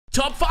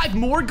Top 5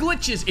 more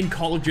glitches in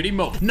Call of Duty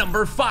mode.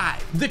 Number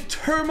 5, the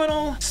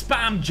terminal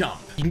spam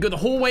jump. You can go the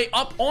whole way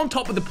up on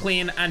top of the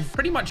plane and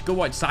pretty much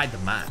go outside the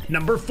map.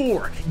 Number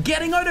 4,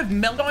 getting out of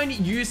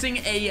meltdown using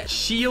a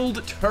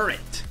shield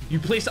turret. You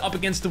place it up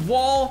against the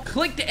wall,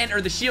 click to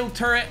enter the shield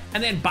turret,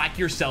 and then back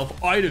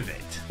yourself out of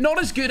it. Not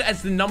as good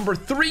as the number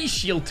 3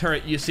 shield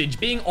turret usage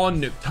being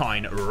on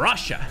Nuketown,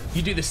 Russia.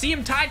 You do the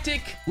same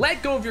tactic,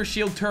 let go of your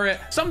shield turret.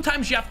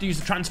 Sometimes you have to use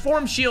the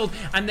transform shield,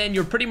 and then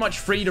you're pretty much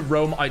free to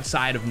roam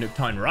outside of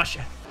Nuketown,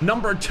 Russia.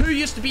 Number 2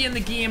 used to be in the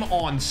game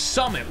on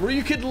Summit, where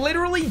you could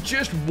literally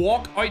just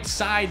walk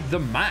outside the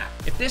map.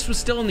 If this was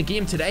still in the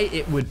game today,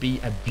 it would be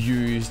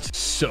abused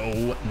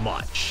so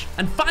much.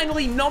 And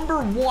finally,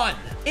 number 1,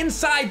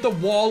 inside the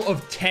wall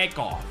of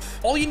takeoff.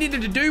 All you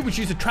needed to do was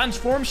use a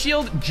transform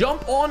shield,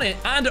 jump on it,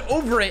 and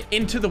over it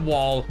into the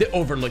wall that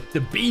overlooked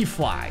the B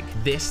flag.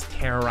 This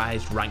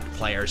terrorized ranked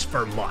players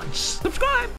for months. Subscribe!